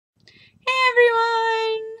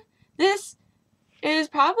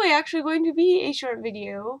probably actually going to be a short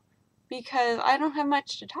video because I don't have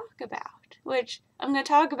much to talk about, which I'm going to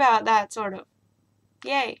talk about that sort of.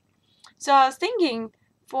 Yay. So I was thinking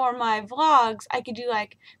for my vlogs, I could do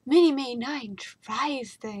like Mini May 9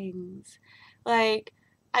 tries things. Like,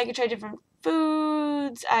 I could try different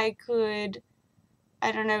foods, I could,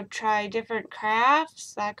 I don't know, try different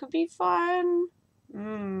crafts. That could be fun.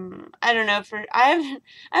 I don't know, I haven't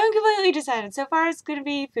completely decided. So far it's gonna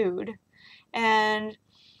be food. And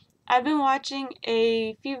I've been watching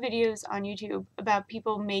a few videos on YouTube about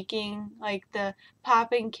people making like the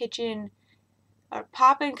poppin' kitchen or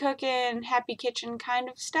poppin' cookin', happy kitchen kind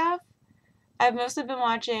of stuff. I've mostly been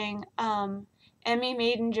watching Emmy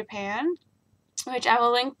Made in Japan, which I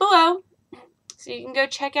will link below. So you can go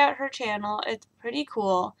check out her channel. It's pretty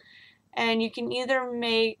cool. And you can either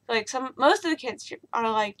make, like most of the kits are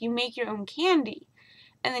like, you make your own candy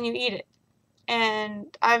and then you eat it.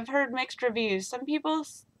 And I've heard mixed reviews. Some people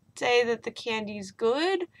say that the candy's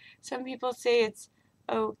good. Some people say it's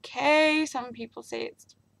okay. Some people say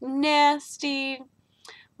it's nasty.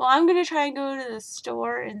 Well, I'm going to try and go to the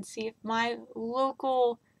store and see if my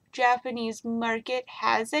local Japanese market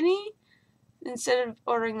has any instead of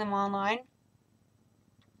ordering them online.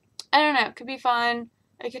 I don't know. It could be fun.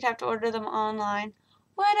 I could have to order them online.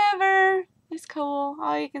 Whatever. It's cool.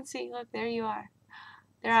 All you can see. Look, there you are.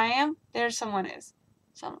 There I am. There someone is.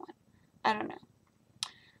 Someone. I don't know.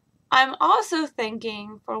 I'm also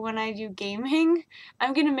thinking for when I do gaming,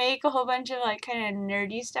 I'm going to make a whole bunch of like kind of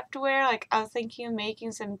nerdy stuff to wear. Like I was thinking of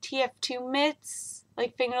making some TF2 mitts,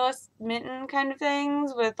 like fingerless mitten kind of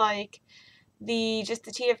things with like just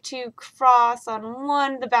the TF2 cross on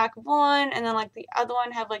one, the back of one, and then like the other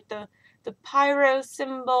one have like the pyro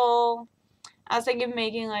symbol. I was thinking of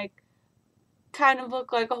making like kind of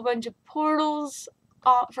look like a whole bunch of portals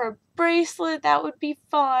for a bracelet. That would be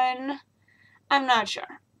fun. I'm not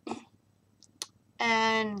sure.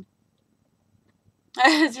 And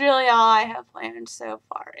that's really all I have planned so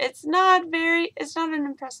far. It's not an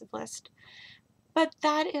impressive list, but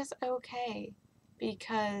that is okay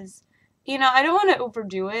because, you know, I don't want to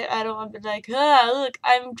overdo it. I don't want to be like, look,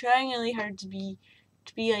 I'm trying really hard to be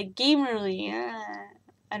like gamerly.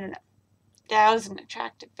 I don't know. That was an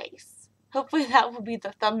attractive face. Hopefully that will be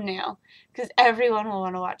the thumbnail because everyone will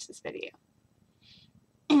want to watch this video.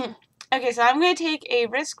 Okay, so I'm going to take a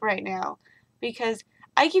risk right now because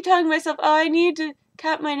I keep telling myself, oh, I need to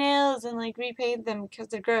cut my nails and like repaint them because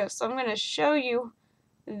they're gross. So I'm going to show you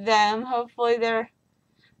them. Hopefully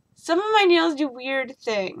some of my nails do weird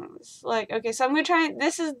things. Like, okay, so I'm going to try,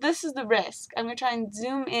 this is the risk. I'm going to try and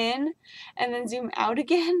zoom in and then zoom out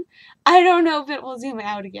again. I don't know if it will zoom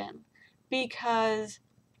out again because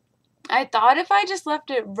I thought if I just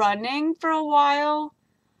left it running for a while,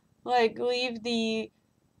 like leave the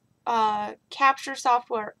capture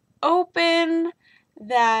software open,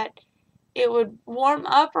 that it would warm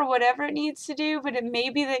up or whatever it needs to do, but it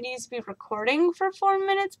may be that it needs to be recording for 4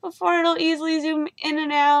 minutes before it'll easily zoom in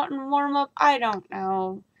and out and warm up. I don't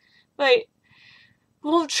know. But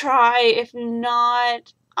we'll try. If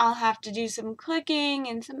not, I'll have to do some clicking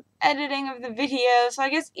and some editing of the video. So I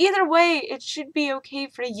guess either way, it should be okay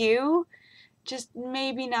for you. Just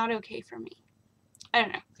maybe not okay for me. I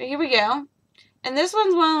don't know. So here we go. And this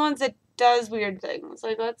one's one of the ones that does weird things.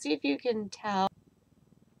 Like, let's see if you can tell.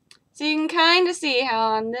 So you can kind of see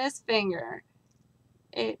how on this finger,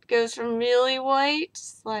 it goes from really white to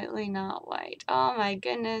slightly not white. Oh my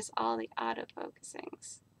goodness, all the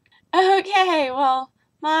autofocusings. Okay, well,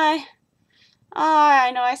 I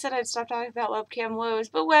know I said I'd stop talking about webcam woes,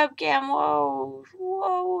 but webcam woes.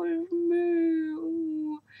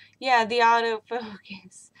 Yeah, the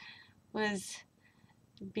autofocus was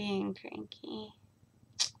being cranky.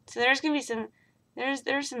 So there's gonna be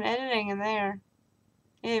there's some editing in there.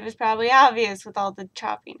 It was probably obvious with all the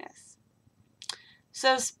choppiness.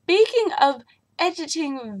 So speaking of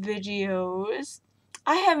editing videos,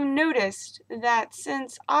 I have noticed that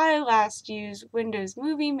since I last used Windows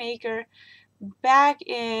Movie Maker back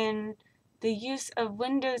in the use of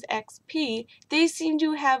Windows XP, they seem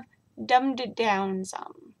to have dumbed it down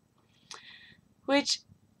some. Which,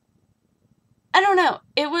 I don't know,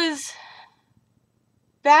 it was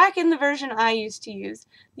back in the version I used to use,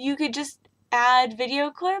 you could just add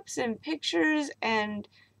video clips and pictures and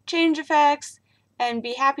change effects and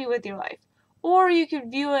be happy with your life. Or you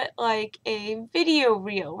could view it like a video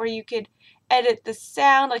reel where you could edit the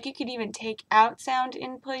sound, like you could even take out sound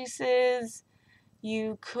in places.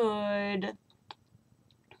 You could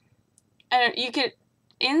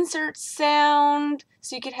insert sound,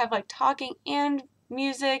 so you could have like talking and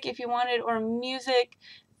music if you wanted, or music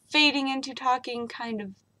fading into talking kind of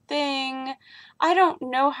thing. I don't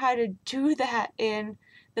know how to do that in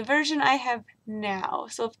the version I have now.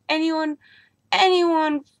 So if anyone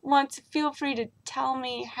wants, feel free to tell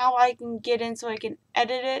me how I can get in so I can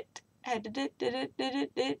edit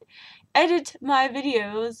my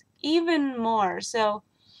videos even more. So,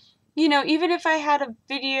 you know, even if I had a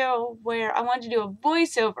video where I wanted to do a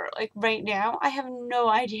voiceover, like right now, I have no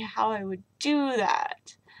idea how I would do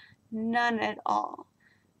that. None at all.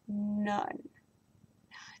 None.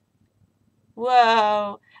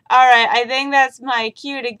 Whoa. Alright, I think that's my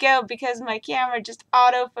cue to go because my camera just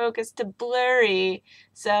autofocused to blurry.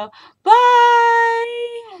 So,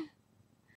 bye!